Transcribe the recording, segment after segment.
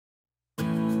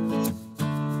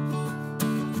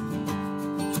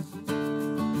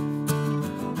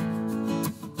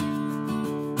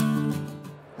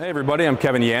Hey everybody, I'm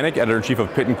Kevin Yanik, Editor-in-Chief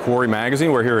of Pit and Quarry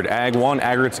magazine. We're here at Ag 1,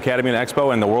 Aggregates Academy and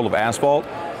Expo, and the World of Asphalt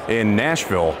in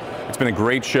Nashville. It's been a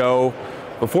great show.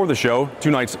 Before the show, 2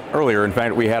 nights earlier, in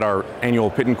fact, we had our annual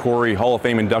Pit and Quarry Hall of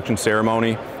Fame induction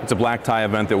ceremony. It's a black tie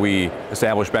event that we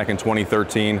established back in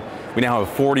 2013. We now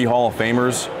have 40 Hall of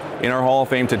Famers in our Hall of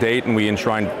Fame to date, and we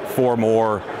enshrined 4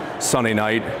 more Sunday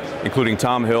night, including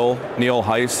Tom Hill, Neil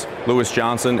Heiss, Lewis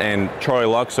Johnson, and Charlie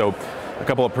Luck. So a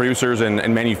couple of producers and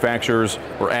manufacturers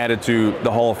were added to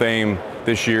the Hall of Fame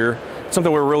this year. It's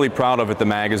something we're really proud of at the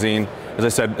magazine. As I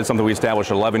said, it's something we established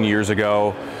 11 years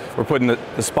ago. We're putting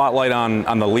the spotlight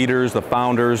on the leaders, the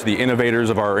founders, the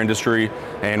innovators of our industry,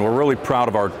 and we're really proud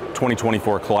of our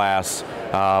 2024 class.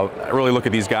 I really look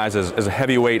at these guys as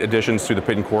heavyweight additions to the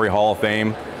Pit and Quarry Hall of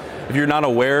Fame. If you're not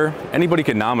aware, anybody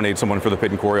can nominate someone for the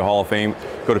Pit and Quarry Hall of Fame.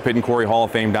 Go to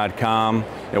pitandquarryhalloffame.com.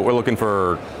 We're looking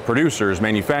for producers,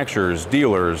 manufacturers,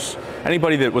 dealers,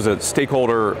 anybody that was a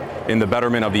stakeholder in the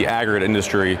betterment of the aggregate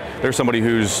industry. There's somebody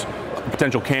who's a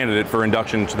potential candidate for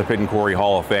induction to the Pit and Quarry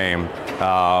Hall of Fame.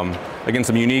 Again,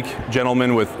 some unique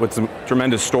gentlemen with some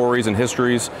tremendous stories and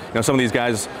histories. Some of these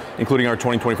guys, including our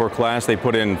 2024 class, they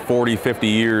put in 40, 50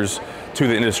 years to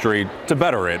the industry to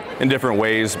better it in different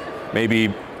ways.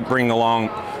 Maybe bringing along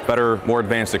better, more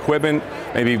advanced equipment,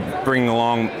 maybe bringing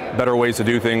along better ways to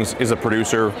do things as a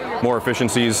producer, more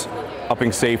efficiencies,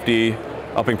 upping safety,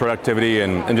 upping productivity,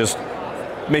 and just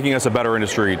making us a better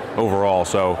industry overall.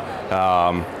 So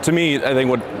to me, I think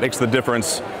what makes the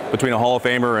difference between a Hall of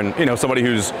Famer and somebody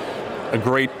who's a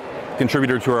great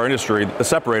contributor to our industry, the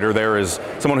separator there is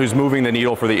someone who's moving the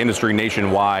needle for the industry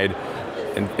nationwide,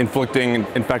 and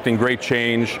infecting great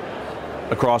change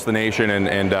across the nation,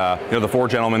 and the 4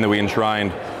 gentlemen that we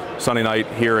enshrined Sunday night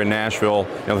here in Nashville,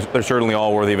 they're certainly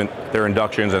all worthy of their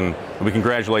inductions, and we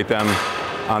congratulate them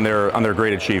on their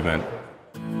great achievement.